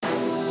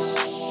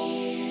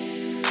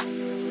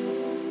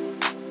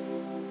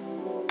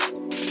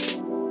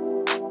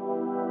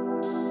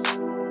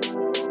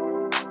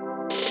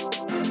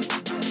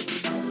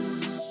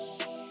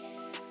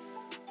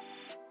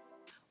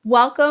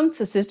Welcome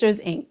to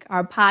Sisters Inc.,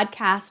 our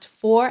podcast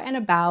for and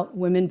about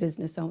women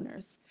business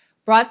owners,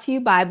 brought to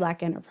you by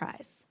Black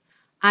Enterprise.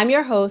 I'm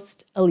your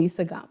host,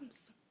 Elisa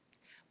Gums.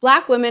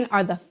 Black women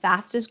are the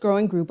fastest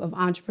growing group of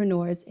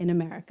entrepreneurs in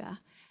America.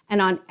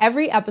 And on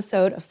every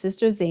episode of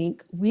Sisters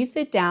Inc., we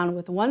sit down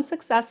with one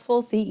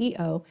successful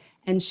CEO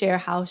and share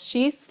how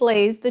she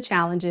slays the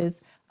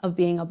challenges of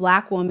being a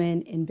Black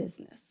woman in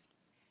business.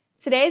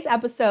 Today's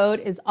episode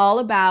is all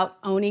about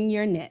owning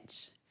your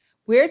niche.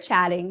 We're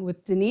chatting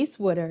with Denise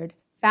Woodard,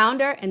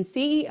 founder and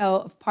CEO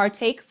of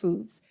Partake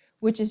Foods,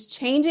 which is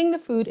changing the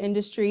food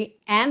industry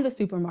and the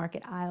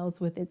supermarket aisles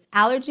with its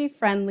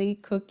allergy-friendly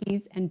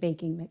cookies and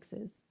baking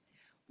mixes.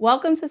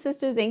 Welcome to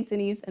Sisters Inc.,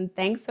 Denise, and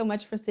thanks so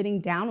much for sitting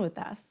down with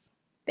us.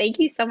 Thank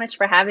you so much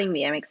for having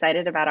me. I'm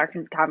excited about our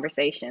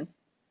conversation.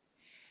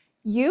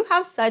 You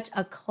have such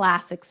a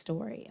classic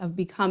story of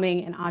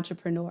becoming an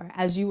entrepreneur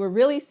as you were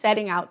really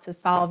setting out to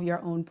solve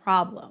your own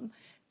problem.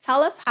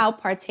 Tell us how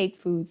Partake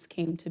Foods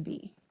came to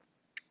be.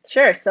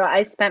 Sure. So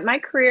I spent my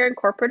career in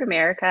corporate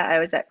America. I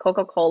was at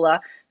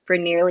Coca-Cola for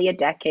nearly a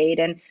decade,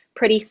 and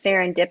pretty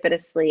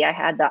serendipitously, I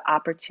had the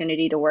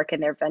opportunity to work in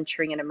their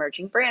venturing and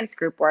emerging brands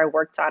group where I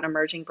worked on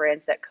emerging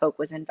brands that Coke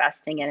was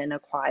investing in and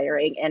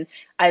acquiring. And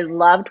I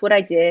loved what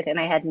I did,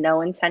 and I had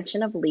no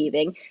intention of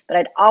leaving, but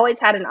I'd always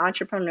had an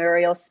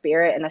entrepreneurial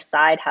spirit and a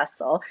side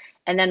hustle.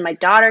 And then my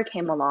daughter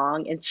came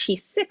along, and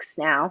she's 6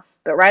 now.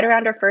 But right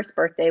around her first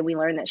birthday, we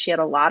learned that she had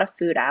a lot of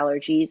food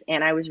allergies,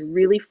 and I was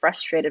really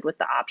frustrated with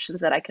the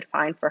options that I could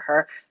find for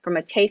her from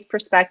a taste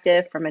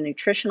perspective, from a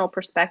nutritional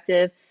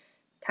perspective,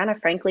 kind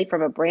of frankly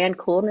from a brand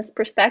coolness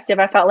perspective.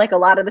 I felt like a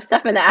lot of the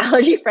stuff in the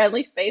allergy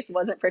friendly space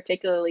wasn't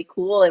particularly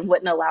cool and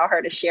wouldn't allow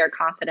her to share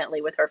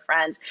confidently with her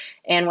friends.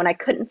 And when I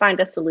couldn't find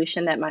a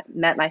solution that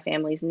met my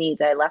family's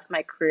needs, I left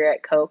my career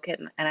at Coke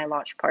and I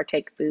launched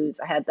Partake Foods.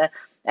 I had the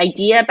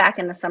idea back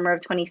in the summer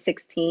of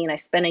 2016. I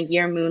spent a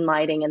year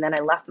moonlighting, and then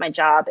I left my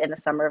job in the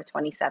summer of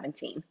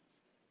 2017.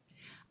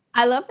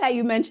 I love that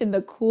you mentioned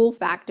the cool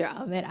factor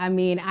of it. I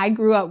mean, I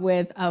grew up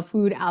with a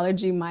food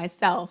allergy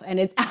myself, and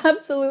it's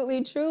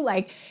absolutely true.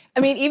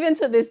 Even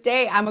to this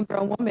day, I'm a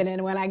grown woman,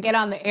 and when I get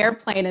on the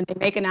airplane and they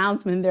make an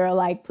announcement, they're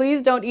like,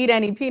 please don't eat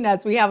any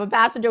peanuts. We have a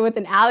passenger with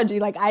an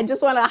allergy. Like, I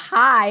just want to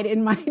hide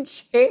in my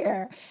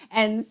chair.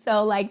 And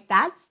so,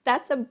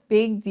 that's a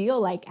big deal.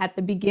 Like, at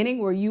the beginning,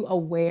 were you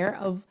aware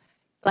of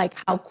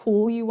how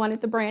cool you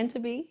wanted the brand to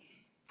be?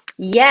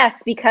 Yes,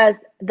 because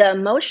the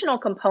emotional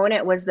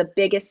component was the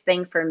biggest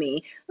thing for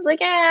me. I was like,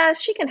 yeah,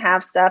 she can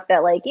have stuff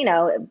that,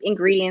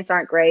 ingredients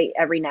aren't great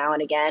every now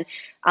and again.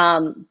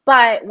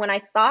 But when I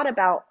thought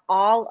about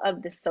all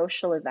of the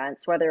social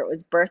events, whether it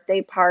was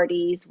birthday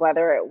parties,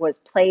 whether it was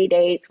play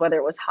dates, whether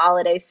it was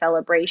holiday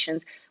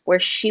celebrations, where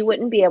she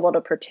wouldn't be able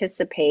to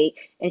participate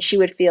and she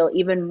would feel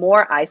even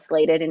more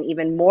isolated and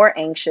even more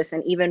anxious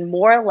and even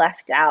more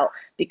left out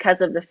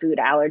because of the food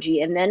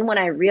allergy. And then when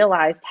I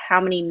realized how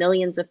many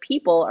millions of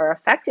people are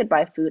affected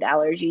by food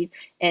allergies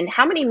and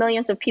how many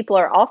millions of people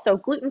are also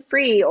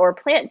gluten-free or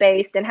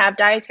plant-based and have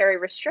dietary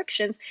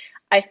restrictions,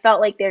 I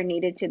felt like there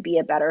needed to be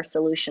a better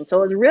solution. So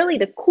it was really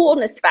the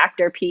coolness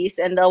factor piece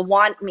and the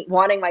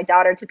wanting my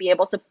daughter to be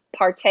able to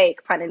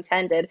partake, pun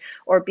intended,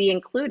 or be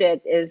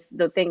included is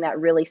the thing that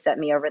really set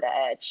me over the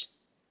edge.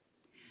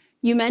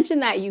 You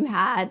mentioned that you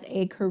had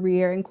a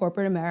career in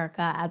corporate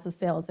America as a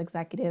sales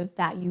executive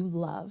that you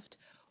loved.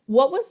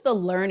 What was the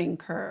learning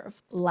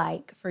curve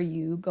like for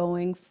you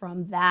going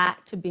from that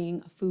to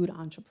being a food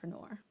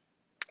entrepreneur?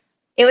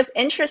 It was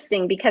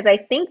interesting because I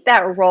think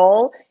that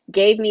role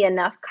gave me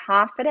enough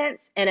confidence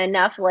and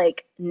enough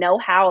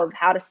know-how of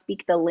how to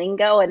speak the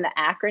lingo and the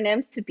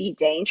acronyms to be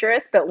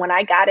dangerous. But when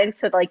I got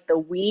into the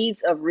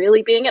weeds of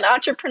really being an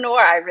entrepreneur,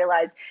 I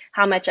realized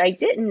how much I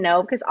didn't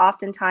know because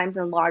oftentimes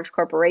in large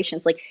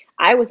corporations,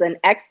 I was an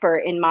expert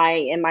in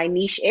my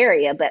niche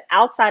area, but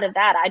outside of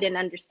that, I didn't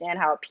understand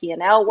how a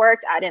P&L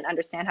worked. I didn't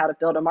understand how to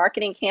build a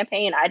marketing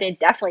campaign.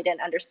 Definitely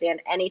didn't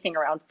understand anything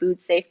around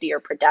food safety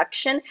or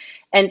production.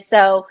 And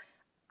so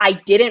I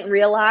didn't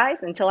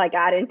realize until I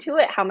got into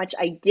it how much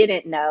I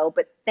didn't know,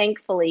 but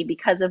thankfully,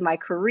 because of my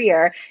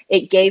career,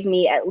 it gave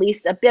me at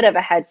least a bit of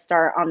a head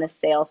start on the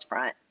sales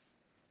front.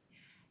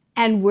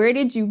 And where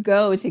did you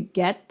go to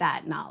get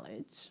that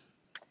knowledge?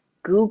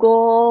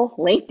 Google,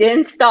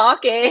 LinkedIn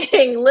stalking,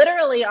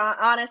 literally,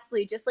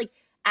 honestly, just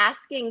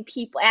asking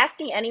people,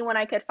 asking anyone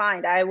I could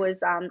find. It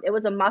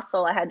was a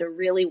muscle I had to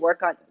really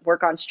work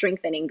on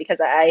strengthening because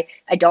I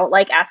don't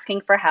like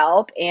asking for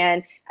help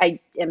and I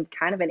am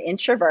kind of an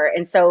introvert.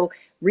 And so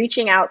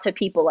reaching out to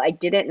people I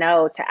didn't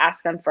know to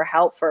ask them for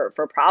help for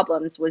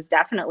problems was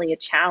definitely a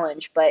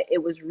challenge, but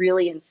it was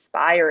really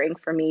inspiring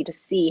for me to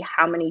see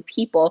how many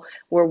people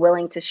were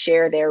willing to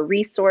share their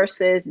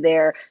resources,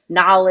 their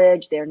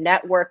knowledge, their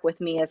network with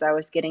me as I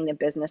was getting the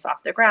business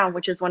off the ground,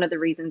 which is one of the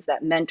reasons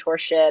that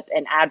mentorship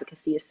and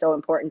advocacy is so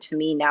important to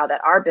me now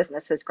that our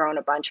business has grown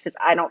a bunch, because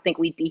I don't think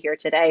we'd be here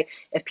today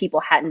if people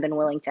hadn't been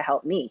willing to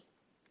help me.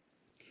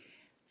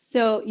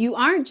 So you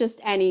aren't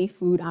just any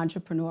food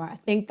entrepreneur. I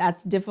think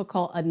that's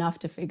difficult enough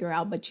to figure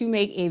out, but you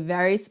make a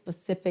very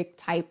specific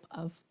type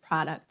of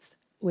product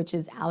which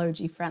is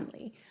allergy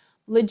friendly.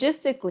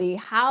 Logistically,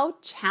 how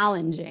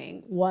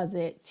challenging was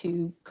it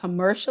to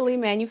commercially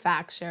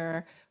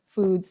manufacture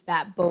foods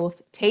that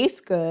both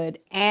taste good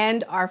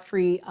and are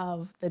free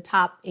of the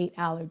top 8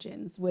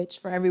 allergens, which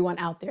for everyone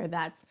out there,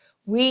 that's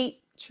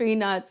wheat, tree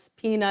nuts,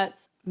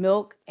 peanuts,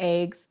 milk,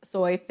 eggs,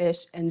 soy,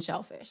 fish, and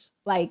shellfish.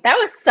 Like, That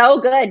was so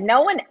good.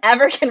 No one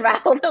ever can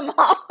rattle them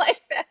all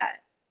like that.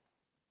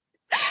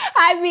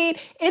 I mean,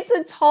 it's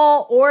a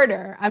tall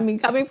order. I mean,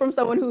 coming from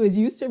someone who is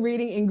used to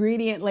reading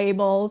ingredient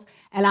labels,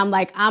 and I'm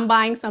like, I'm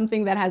buying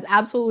something that has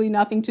absolutely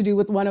nothing to do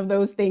with one of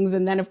those things.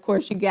 And then, of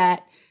course, you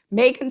get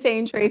may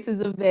contain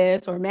traces of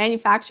this or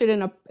manufactured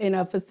in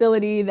a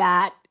facility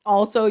that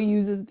also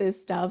uses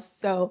this stuff.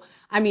 So,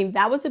 I mean,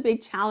 that was a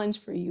big challenge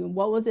for you. And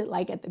what was it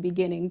like at the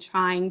beginning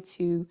trying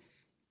to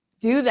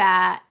do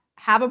that,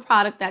 have a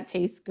product that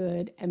tastes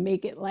good, and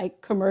make it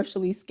like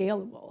commercially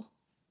scalable?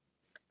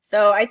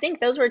 So I think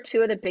those were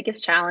two of the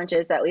biggest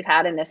challenges that we've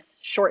had in this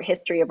short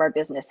history of our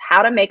business,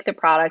 how to make the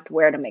product,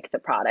 where to make the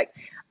product.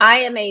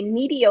 I am a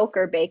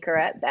mediocre baker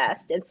at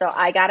best. And so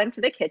I got into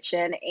the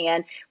kitchen,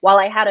 and while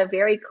I had a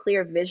very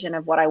clear vision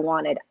of what I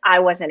wanted, I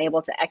wasn't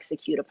able to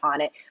execute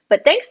upon it.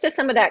 But thanks to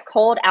some of that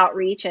cold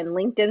outreach and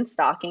LinkedIn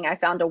stalking, I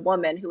found a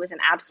woman who was an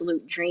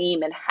absolute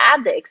dream and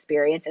had the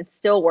experience and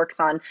still works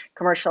on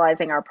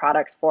commercializing our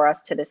products for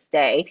us to this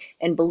day,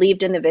 and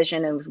believed in the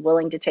vision and was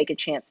willing to take a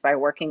chance by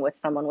working with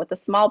someone with a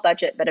small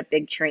budget but a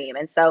big dream.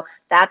 And so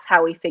that's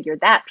how we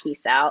figured that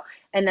piece out.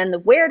 And then the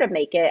where to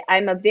make it,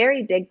 I'm a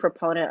very big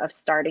proponent of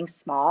starting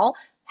small.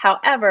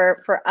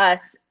 However, for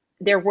us,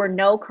 there were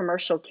no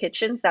commercial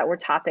kitchens that were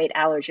top 8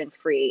 allergen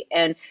free.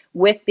 And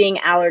with being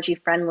allergy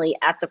friendly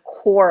at the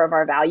core of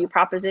our value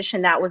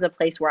proposition, that was a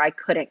place where I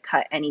couldn't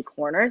cut any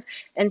corners.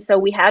 And so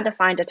we had to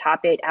find a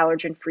top 8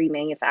 allergen free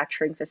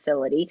manufacturing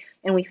facility.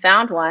 And we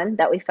found one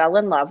that we fell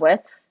in love with,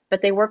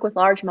 but they work with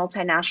large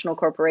multinational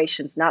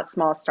corporations, not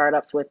small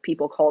startups with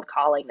people cold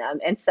calling them.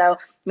 And so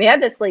we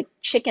had this like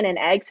chicken and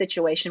egg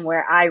situation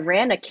where I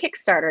ran a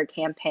Kickstarter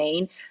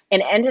campaign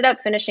and ended up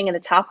finishing in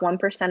the top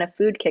 1% of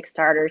food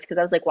Kickstarters because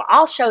I was like, well,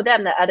 I'll show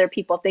them that other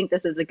people think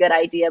this is a good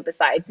idea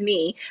besides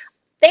me.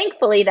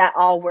 Thankfully, that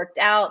all worked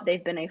out.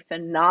 They've been a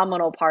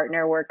phenomenal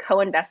partner. We're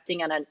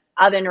co-investing in an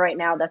oven right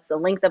now that's the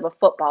length of a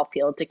football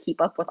field to keep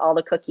up with all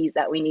the cookies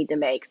that we need to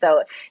make.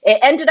 So it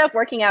ended up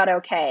working out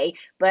okay,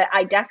 but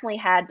I definitely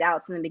had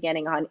doubts in the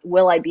beginning on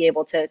will I be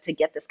able to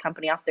get this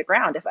company off the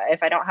ground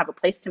if I don't have a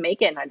place to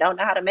make it and I don't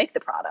know how to make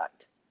the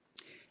product.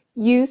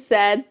 You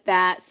said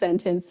that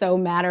sentence so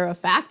matter of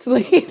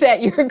factly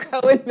that you're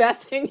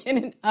co-investing in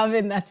an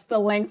oven that's the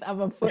length of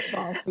a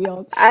football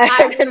field. I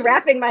I've been mean,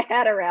 wrapping my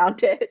head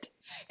around it.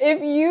 if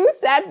you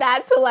said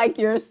that to like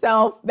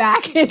yourself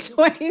back in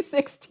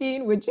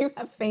 2016, would you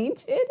have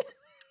fainted?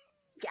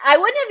 I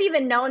wouldn't have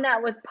even known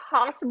that was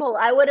possible.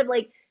 I would have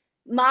like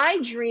my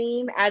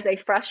dream as a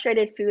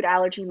frustrated food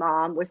allergy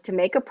mom was to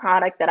make a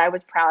product that I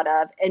was proud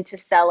of and to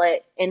sell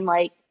it in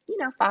like,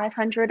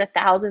 500,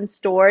 1,000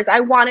 stores. I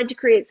wanted to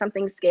create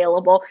something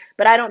scalable,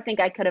 but I don't think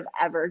I could have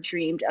ever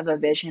dreamed of a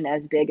vision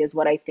as big as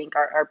what I think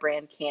our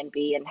brand can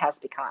be and has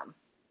become.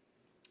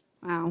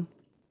 Wow.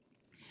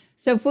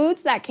 So,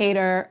 foods that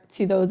cater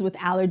to those with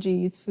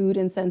allergies, food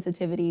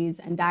insensitivities,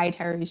 and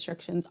dietary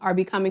restrictions are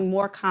becoming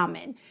more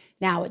common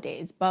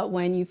nowadays. But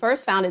when you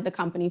first founded the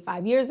company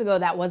 5 years ago,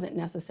 that wasn't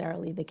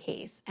necessarily the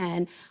case.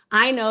 And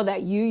I know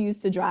that you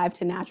used to drive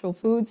to natural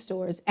food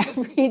stores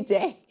every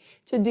day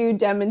to do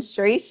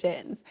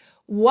demonstrations.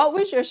 What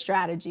was your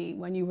strategy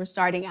when you were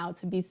starting out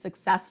to be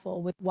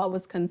successful with what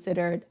was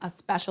considered a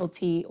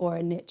specialty or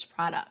a niche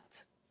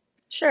product?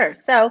 Sure.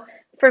 So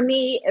for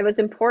me, it was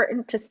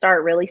important to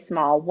start really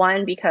small.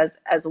 One, because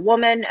as a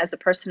woman, as a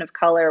person of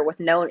color with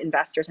no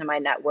investors in my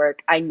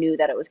network, I knew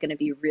that it was going to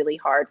be really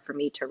hard for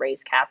me to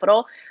raise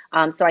capital.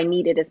 So I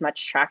needed as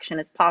much traction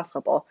as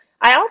possible.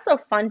 I also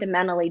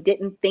fundamentally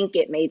didn't think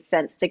it made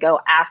sense to go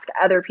ask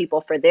other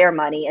people for their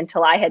money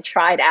until I had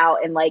tried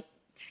out and like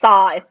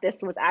saw if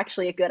this was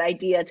actually a good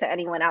idea to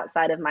anyone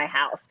outside of my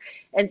house.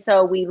 And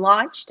so we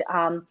launched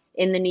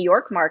in the New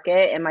York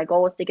market, and my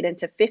goal was to get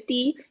into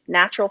 50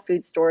 natural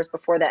food stores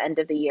before the end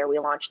of the year. We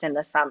launched in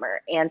the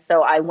summer. And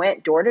so I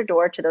went door to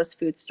door to those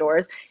food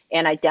stores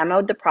and I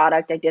demoed the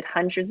product. I did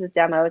hundreds of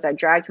demos. I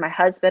dragged my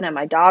husband and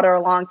my daughter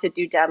along to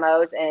do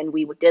demos, and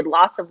we did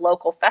lots of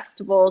local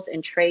festivals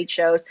and trade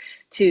shows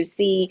to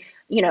see,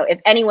 if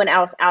anyone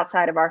else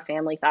outside of our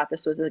family thought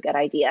this was a good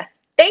idea.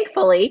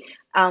 Thankfully,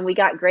 we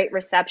got great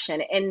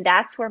reception, and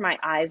that's where my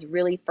eyes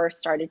really first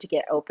started to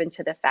get open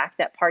to the fact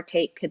that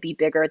Partake could be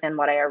bigger than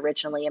what I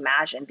originally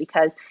imagined.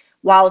 Because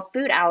while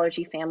food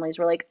allergy families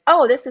were like,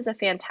 oh, this is a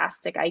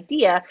fantastic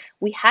idea,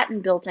 we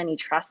hadn't built any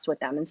trust with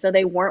them. And so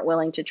they weren't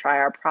willing to try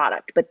our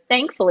product. But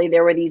thankfully,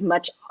 there were these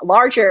much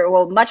larger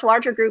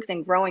groups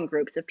and growing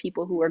groups of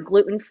people who were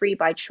gluten-free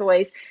by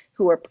choice,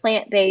 who were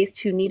plant-based,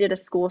 who needed a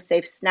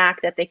school-safe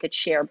snack that they could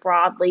share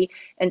broadly.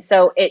 And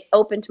so it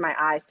opened my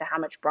eyes to how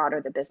much broader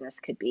the business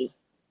could be.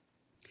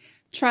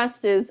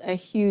 Trust is a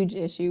huge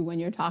issue when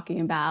you're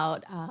talking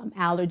about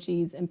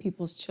allergies and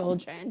people's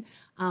children.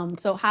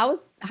 So how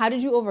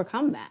did you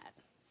overcome that?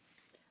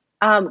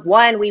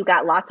 One, we've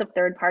got lots of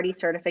third-party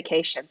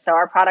certifications. So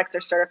our products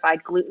are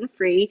certified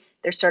gluten-free,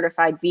 they're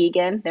certified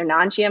vegan, they're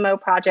non-GMO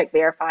project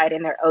verified,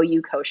 and they're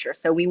OU kosher.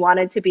 So we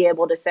wanted to be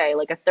able to say,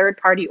 like a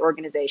third-party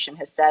organization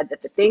has said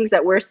that the things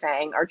that we're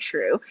saying are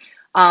true.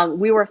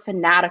 We were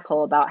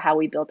fanatical about how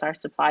we built our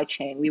supply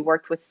chain. We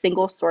worked with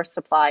single source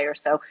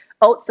suppliers, so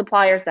oat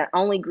suppliers that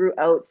only grew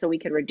oats so we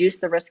could reduce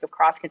the risk of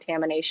cross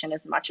contamination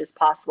as much as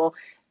possible.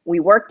 We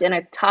worked in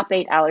a top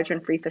 8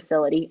 allergen free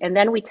facility, and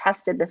then we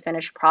tested the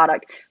finished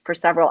product for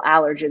several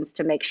allergens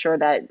to make sure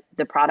that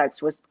the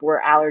products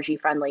were allergy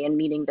friendly and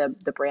meeting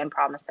the brand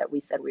promise that we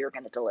said we were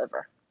going to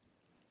deliver.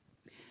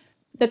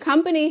 The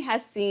company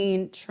has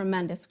seen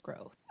tremendous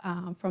growth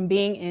from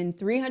being in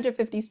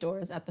 350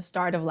 stores at the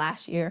start of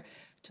last year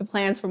to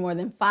plans for more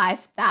than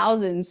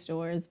 5,000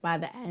 stores by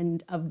the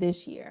end of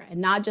this year, and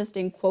not just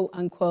in quote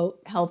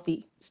unquote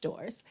healthy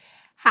stores.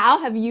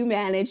 How have you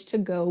managed to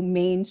go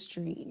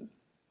mainstream?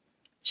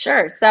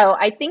 Sure. So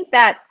I think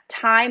that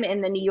time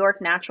in the New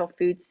York natural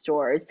food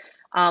stores,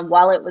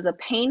 while it was a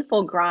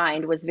painful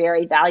grind, was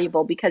very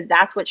valuable because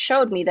that's what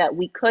showed me that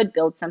we could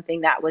build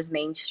something that was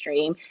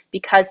mainstream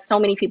because so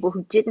many people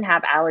who didn't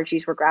have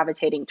allergies were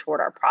gravitating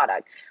toward our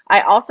product. I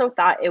also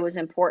thought it was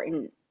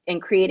important in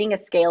creating a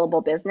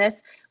scalable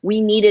business. We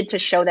needed to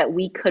show that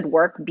we could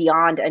work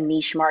beyond a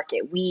niche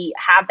market. We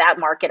have that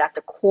market at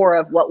the core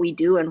of what we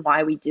do and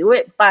why we do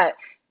it, but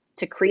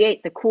to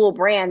create the cool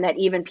brand that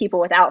even people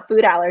without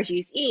food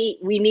allergies eat,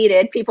 we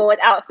needed people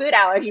without food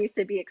allergies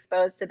to be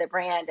exposed to the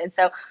brand. And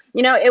so,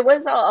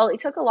 it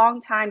took a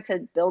long time to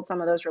build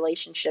some of those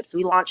relationships.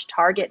 We launched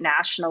Target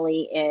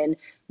nationally in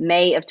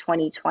May of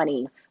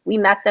 2020. We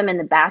met them in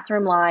the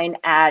bathroom line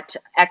at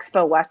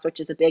Expo West, which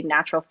is a big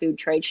natural food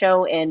trade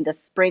show, in the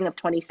spring of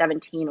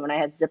 2017 when I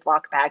had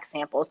Ziploc bag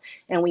samples.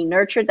 And we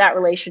nurtured that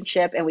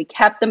relationship and we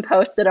kept them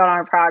posted on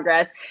our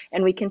progress.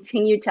 And we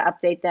continued to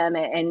update them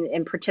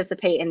and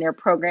participate in their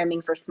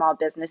programming for small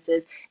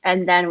businesses.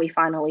 And then we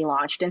finally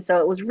launched. And so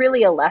it was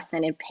really a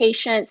lesson in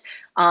patience.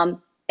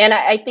 And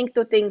I think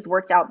the things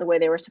worked out the way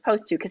they were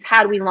supposed to, because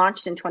had we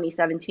launched in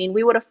 2017,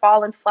 we would have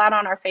fallen flat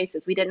on our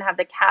faces. We didn't have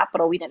the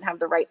capital. We didn't have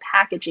the right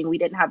packaging. We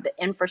didn't have the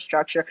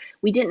infrastructure.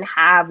 We didn't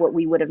have what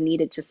we would have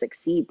needed to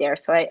succeed there.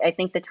 So I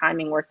think the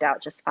timing worked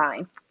out just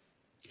fine.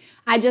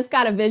 I just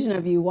got a vision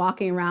of you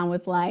walking around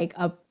with like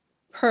a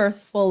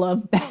purse full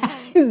of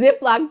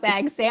Ziploc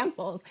bag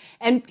samples,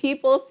 and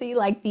people see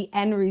like the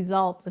end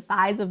result, the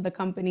size of the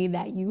company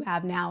that you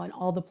have now and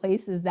all the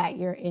places that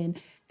you're in,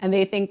 and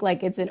they think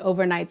like it's an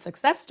overnight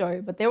success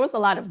story, but there was a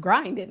lot of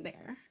grind in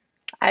there.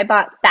 I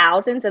bought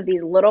thousands of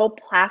these little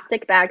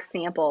plastic bag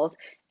samples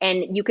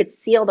and you could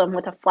seal them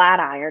with a flat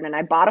iron. And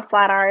I bought a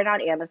flat iron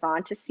on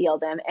Amazon to seal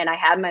them. And I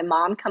had my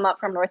mom come up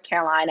from North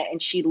Carolina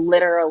and she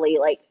literally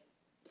like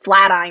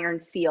flat iron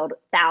sealed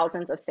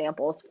thousands of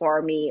samples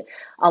for me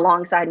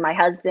alongside my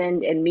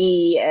husband and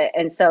me.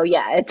 And so,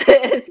 yeah,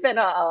 it's been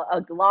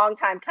a long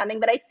time coming.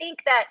 But I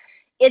think that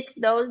it's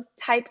those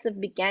types of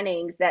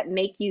beginnings that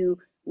make you,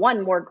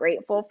 one, more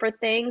grateful for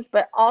things,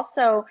 but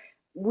also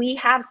we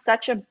have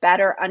such a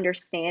better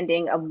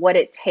understanding of what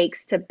it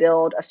takes to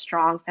build a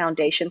strong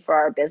foundation for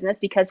our business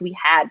because we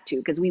had to,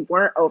 because we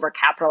weren't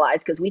overcapitalized,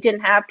 because we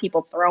didn't have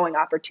people throwing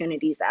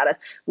opportunities at us.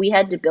 We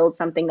had to build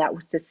something that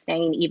would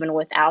sustain even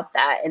without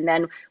that. And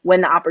then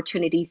when the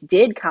opportunities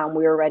did come,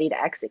 we were ready to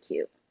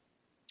execute.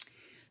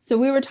 So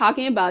we were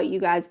talking about you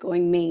guys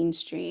going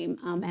mainstream,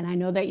 and I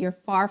know that you're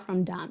far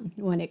from done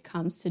when it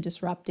comes to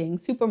disrupting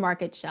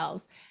supermarket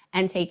shelves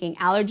and taking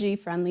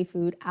allergy-friendly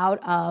food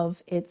out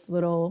of its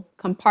little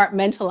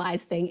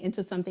compartmentalized thing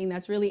into something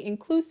that's really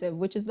inclusive,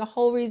 which is the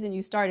whole reason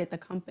you started the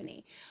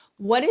company.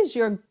 What is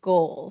your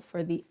goal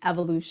for the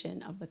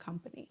evolution of the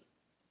company?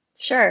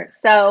 Sure.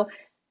 So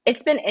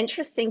it's been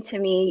interesting to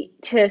me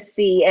to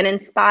see and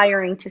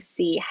inspiring to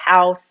see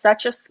how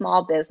such a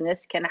small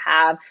business can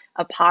have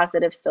a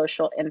positive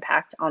social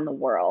impact on the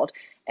world.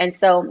 And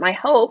so my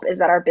hope is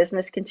that our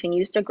business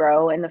continues to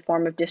grow in the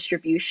form of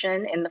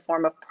distribution, in the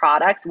form of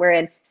products. We're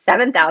in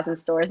 7,000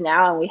 stores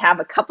now, and we have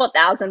a couple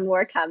thousand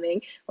more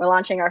coming. We're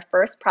launching our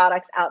first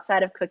products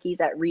outside of cookies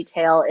at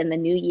retail in the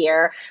new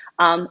year.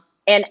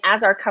 And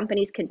as our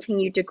companies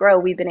continue to grow,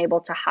 we've been able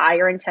to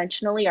hire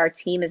intentionally. Our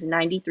team is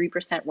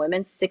 93%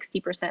 women,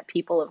 60%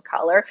 people of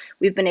color.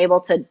 We've been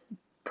able to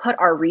put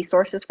our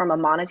resources from a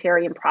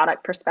monetary and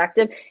product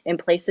perspective in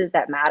places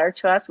that matter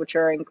to us, which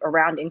are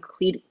around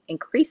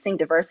increasing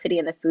diversity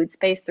in the food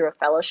space through a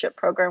fellowship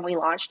program we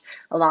launched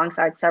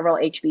alongside several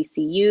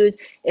HBCUs.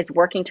 It's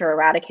working to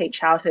eradicate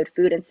childhood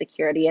food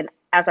insecurity. And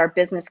as our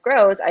business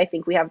grows, I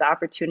think we have the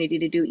opportunity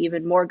to do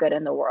even more good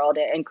in the world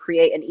and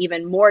create an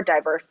even more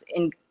diverse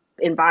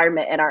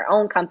environment in our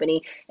own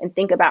company and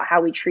think about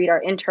how we treat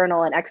our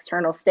internal and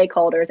external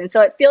stakeholders. And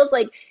so it feels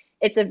like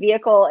it's a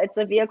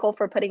vehicle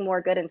for putting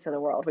more good into the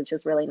world, which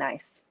is really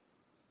nice.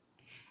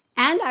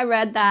 And I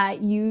read that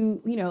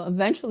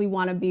eventually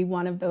want to be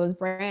one of those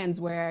brands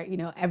where,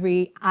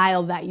 every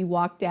aisle that you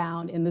walk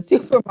down in the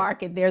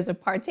supermarket, there's a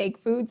Partake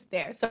Foods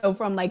there. So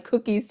from like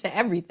cookies to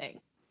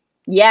everything.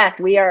 Yes,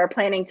 we are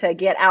planning to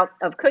get out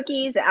of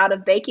cookies, out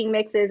of baking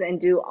mixes,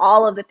 and do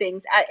all of the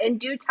things in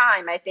due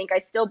time. I think I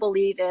still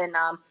believe in,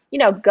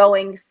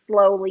 going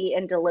slowly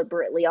and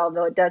deliberately,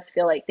 although it does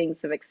feel like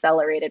things have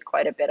accelerated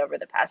quite a bit over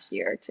the past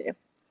year or two.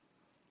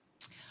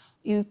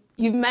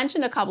 You've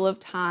mentioned a couple of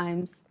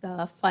times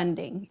the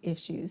funding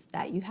issues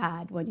that you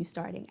had when you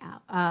starting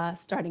out.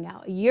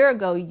 A year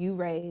ago, you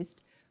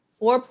raised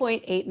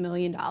 $4.8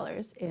 million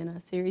dollars in a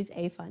Series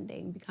A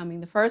funding,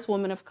 becoming the first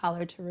woman of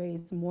color to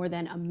raise more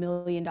than $1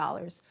 million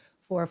dollars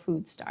for a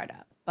food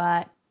startup.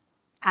 But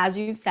as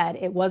you've said,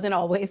 it wasn't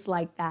always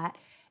like that.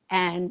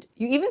 And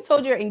you even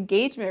sold your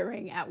engagement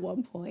ring at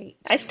one point.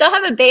 I still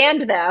have a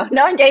band though,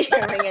 no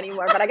engagement ring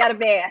anymore, but I got a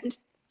band.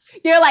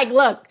 You're like,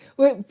 look,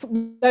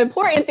 the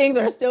important things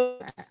are still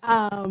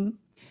there.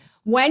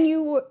 When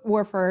you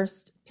were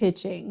first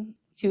pitching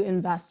to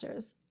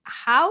investors,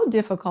 how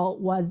difficult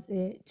was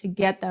it to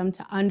get them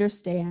to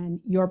understand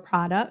your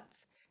product,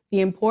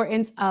 the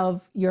importance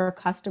of your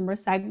customer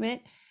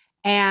segment,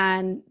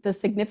 and the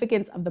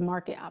significance of the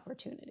market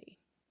opportunity?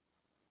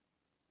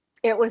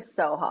 It was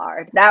so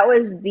hard. That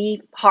was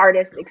the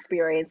hardest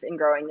experience in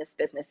growing this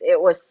business.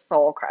 It was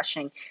soul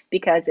crushing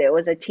because it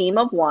was a team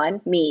of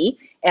one, me,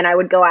 and I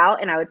would go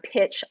out and I would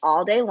pitch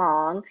all day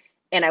long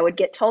and I would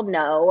get told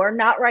no, or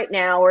not right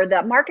now, or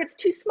the market's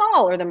too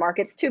small, or the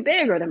market's too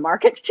big, or the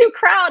market's too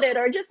crowded,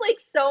 or just like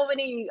so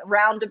many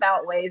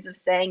roundabout ways of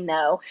saying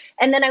no.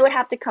 And then I would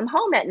have to come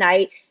home at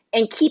night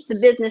and keep the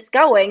business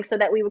going so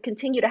that we would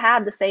continue to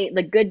have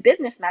the good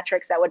business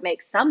metrics that would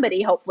make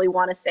somebody hopefully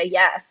want to say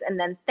yes. And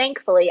then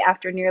thankfully,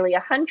 after nearly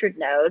 100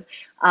 no's,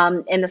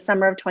 in the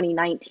summer of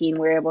 2019, we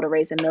were able to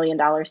raise $1 million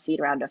seed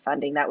round of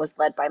funding that was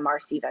led by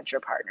Marcy Venture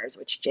Partners,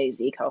 which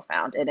Jay-Z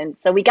co-founded. And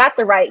so we got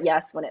the right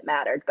yes when it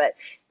mattered, but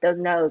those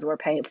no's were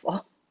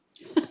painful.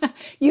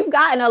 You've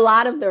gotten a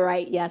lot of the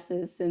right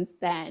yeses since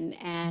then,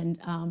 and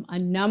a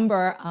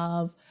number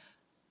of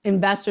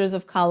investors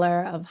of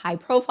color, of high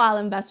profile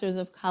investors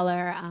of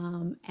color.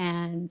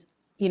 And,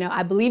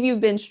 I believe you've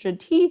been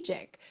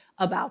strategic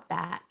about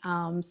that.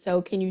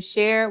 So can you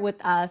share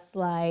with us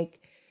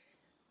like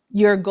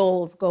your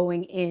goals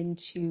going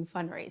into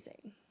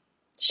fundraising?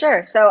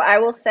 Sure. So I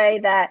will say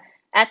that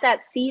at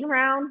that seed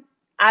round,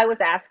 I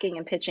was asking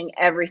and pitching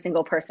every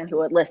single person who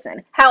would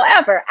listen.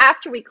 However,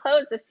 after we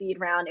closed the seed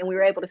round and we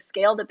were able to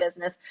scale the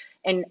business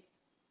and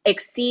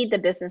exceed the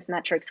business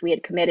metrics we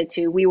had committed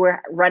to, we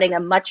were running a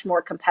much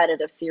more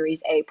competitive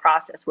Series A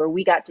process where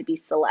we got to be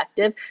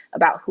selective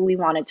about who we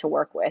wanted to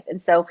work with.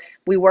 And so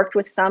we worked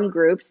with some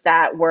groups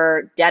that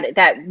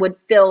would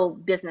fill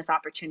business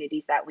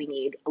opportunities that we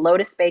need.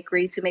 Lotus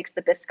Bakeries, who makes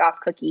the Biscoff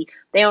cookie,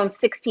 they own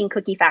 16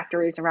 cookie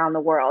factories around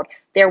the world.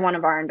 They're one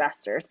of our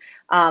investors.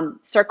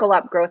 Circle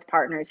Up Growth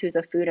Partners, who's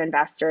a food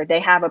investor, they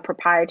have a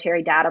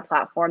proprietary data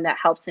platform that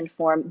helps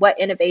inform what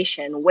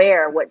innovation,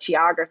 where, what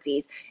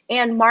geographies.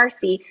 And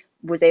Marcy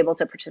was able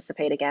to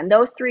participate again.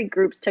 Those three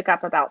groups took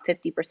up about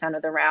 50%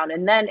 of the round.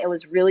 And then it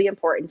was really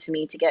important to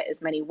me to get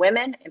as many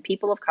women and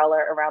people of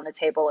color around the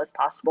table as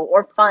possible,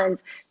 or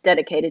funds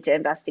dedicated to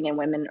investing in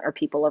women or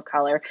people of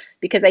color,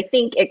 because I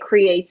think it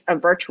creates a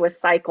virtuous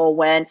cycle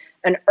when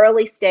an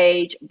early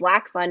stage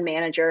Black fund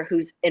manager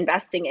who's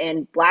investing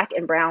in Black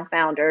and brown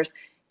founders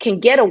can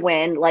get a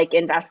win, like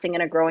investing in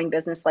a growing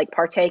business like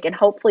Partake. And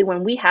hopefully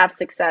when we have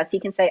success, he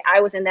can say,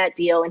 I was in that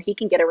deal, and he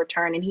can get a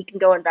return and he can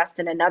go invest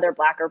in another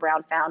Black or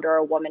brown founder or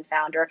a woman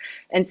founder.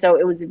 And so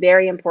it was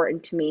very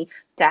important to me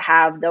to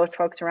have those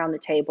folks around the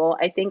table.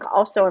 I think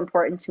also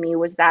important to me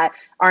was that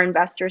our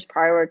investors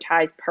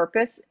prioritize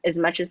purpose as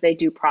much as they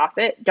do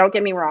profit. Don't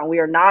get me wrong, we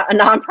are not a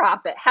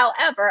nonprofit.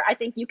 However, I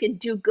think you can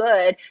do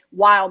good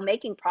while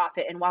making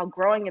profit and while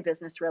growing a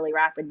business really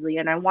rapidly.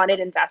 And I wanted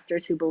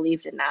investors who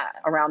believed in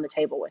that around the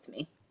table with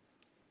me.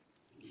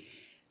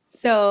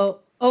 So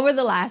over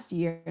the last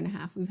year and a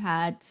half, we've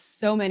had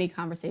so many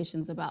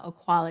conversations about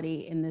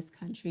equality in this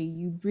country.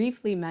 You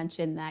briefly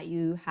mentioned that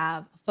you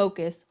have a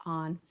focus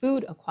on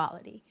food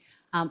equality.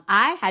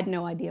 I had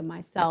no idea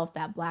myself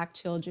that Black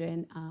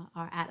children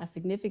are at a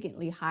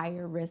significantly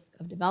higher risk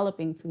of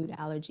developing food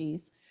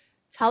allergies.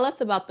 Tell us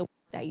about the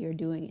work that you're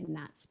doing in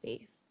that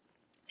space.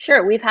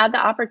 Sure. We've had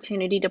the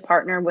opportunity to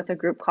partner with a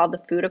group called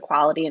the Food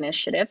Equality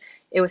Initiative.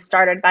 It was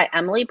started by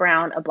Emily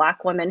Brown, a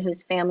Black woman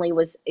whose family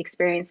was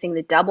experiencing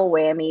the double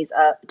whammy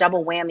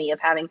of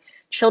having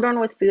children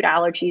with food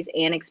allergies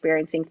and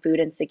experiencing food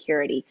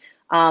insecurity.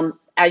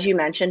 As you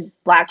mentioned,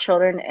 Black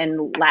children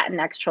and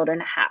Latinx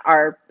children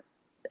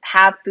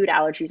have food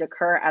allergies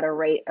occur at a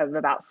rate of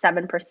about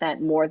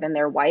 7% more than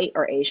their white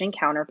or Asian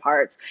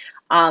counterparts.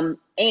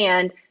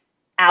 And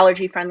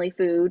allergy-friendly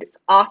foods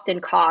often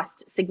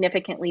cost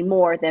significantly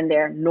more than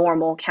their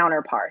normal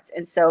counterparts.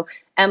 And so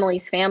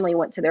Emily's family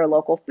went to their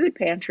local food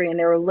pantry and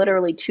there were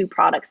literally two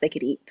products they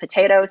could eat,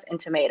 potatoes and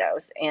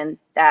tomatoes. And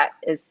that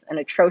is an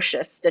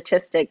atrocious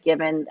statistic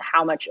given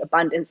how much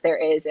abundance there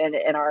is in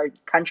our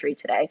country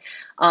today.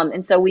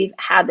 And so we've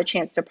had the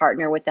chance to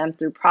partner with them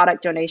through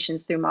product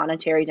donations, through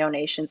monetary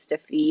donations to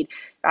feed.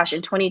 Gosh,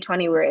 in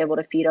 2020, we were able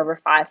to feed over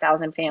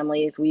 5,000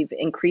 families. We've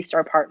increased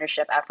our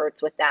partnership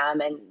efforts with them.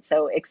 And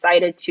so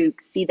excited to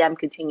see them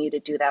continue to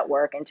do that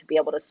work and to be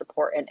able to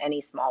support in any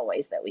small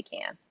ways that we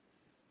can.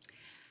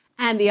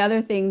 And the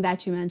other thing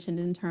that you mentioned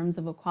in terms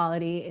of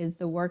equality is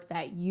the work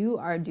that you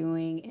are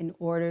doing in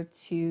order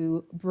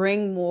to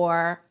bring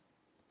more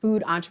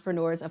food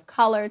entrepreneurs of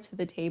color to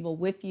the table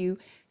with you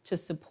to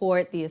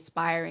support the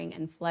aspiring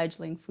and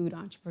fledgling food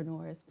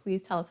entrepreneurs.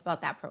 Please tell us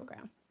about that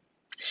program.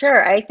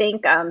 Sure. I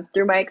think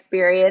through my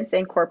experience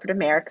in corporate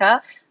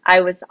America,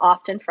 I was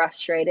often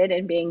frustrated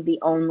in being the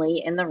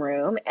only in the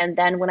room. And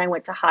then when I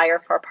went to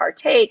hire for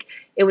Partake,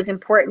 it was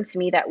important to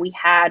me that we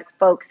had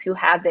folks who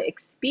had the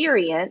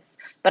experience,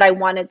 but I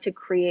wanted to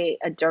create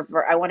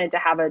I wanted to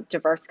have a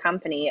diverse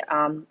company.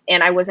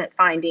 And I wasn't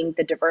finding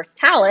the diverse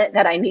talent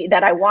that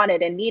I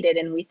wanted and needed.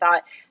 And we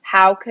thought,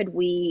 how could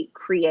we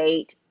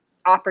create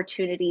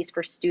opportunities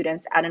for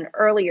students at an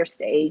earlier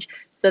stage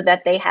so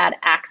that they had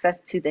access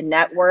to the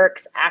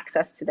networks,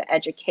 access to the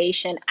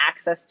education,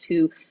 access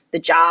to the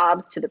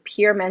jobs, to the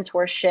peer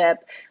mentorship.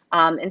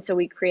 And so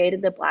we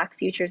created the Black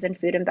Futures in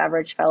Food and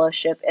Beverage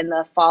Fellowship in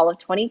the fall of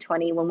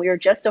 2020 when we were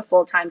just a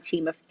full-time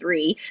team of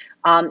 3.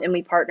 And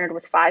we partnered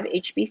with 5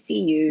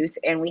 HBCUs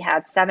and we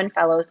had 7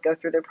 fellows go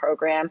through the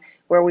program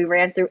where we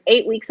ran through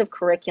 8 weeks of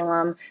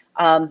curriculum,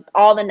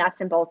 all the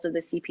nuts and bolts of the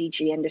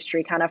CPG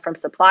industry, kind of from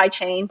supply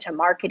chain to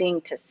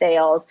marketing to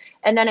sales.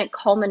 And then it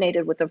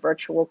culminated with a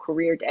virtual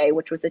career day,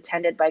 which was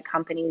attended by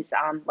companies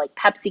like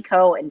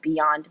PepsiCo and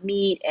Beyond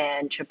Meat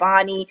and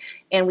Chobani.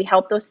 And we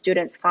helped those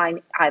students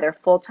find either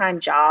full-time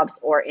jobs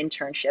or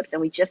internships.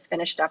 And we just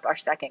finished up our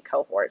second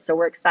cohort. So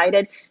we're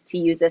excited to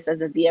use this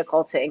as a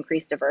vehicle to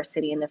increase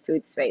diversity in the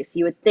food space.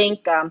 You would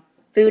think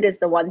food is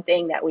the one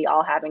thing that we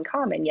all have in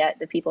common, yet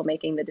the people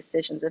making the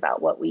decisions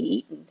about what we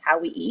eat and how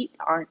we eat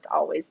aren't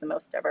always the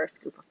most diverse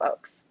group of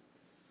folks.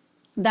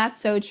 That's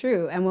so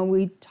true. And when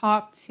we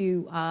talk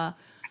to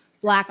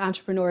Black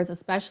entrepreneurs,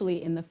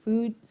 especially in the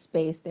food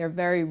space, they're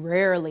very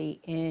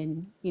rarely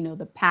in,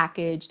 the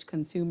packaged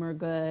consumer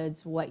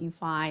goods, what you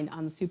find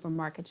on the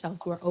supermarket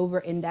shelves. We're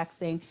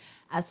over-indexing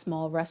as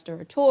small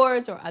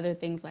restaurateurs or other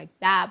things like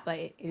that. But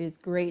it is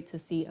great to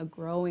see a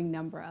growing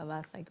number of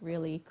us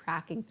really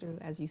cracking through,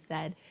 as you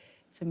said,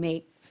 to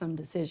make some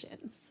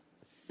decisions.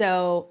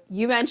 So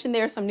you mentioned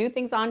there are some new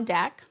things on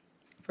deck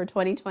for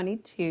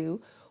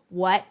 2022.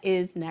 What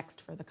is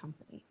next for the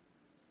company?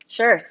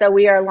 Sure. So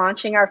we are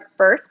launching our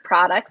first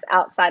products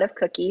outside of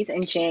cookies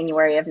in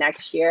January of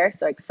next year.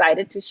 So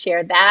excited to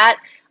share that.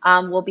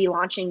 We'll be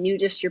launching new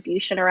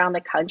distribution around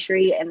the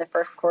country in the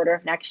first quarter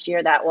of next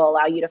year that will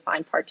allow you to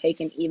find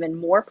Partake in even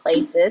more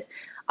places.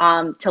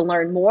 To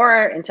learn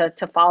more and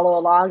to follow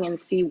along and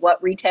see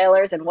what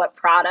retailers and what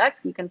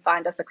products, you can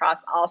find us across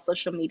all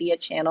social media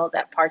channels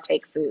at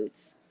Partake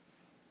Foods.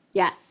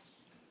 Yes.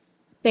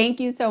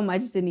 Thank you so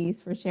much,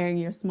 Denise, for sharing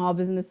your small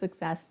business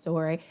success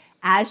story.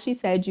 As she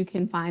said, you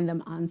can find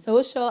them on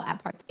social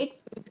at Partake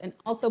Foods. And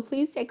also,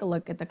 please take a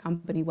look at the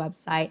company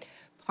website,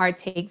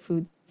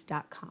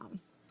 partakefoods.com.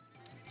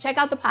 Check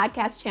out the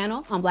podcast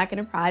channel on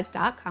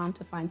blackenterprise.com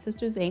to find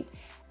Sisters Inc.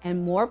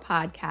 and more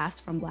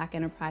podcasts from Black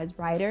Enterprise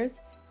writers,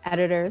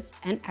 editors,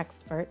 and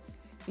experts.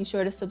 Be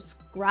sure to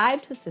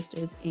subscribe to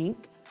Sisters Inc.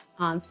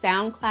 on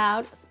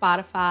SoundCloud,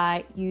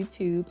 Spotify,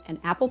 YouTube, and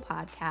Apple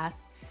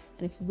Podcasts.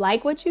 And if you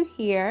like what you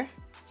hear,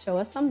 show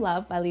us some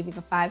love by leaving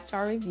a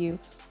 5-star review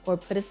or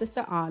put a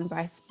sister on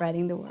by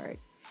spreading the word.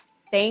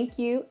 Thank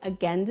you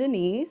again,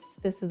 Denise.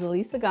 This is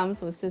Elisa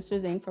Gums with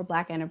Sisters Inc. for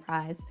Black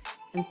Enterprise.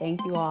 And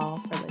thank you all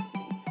for listening.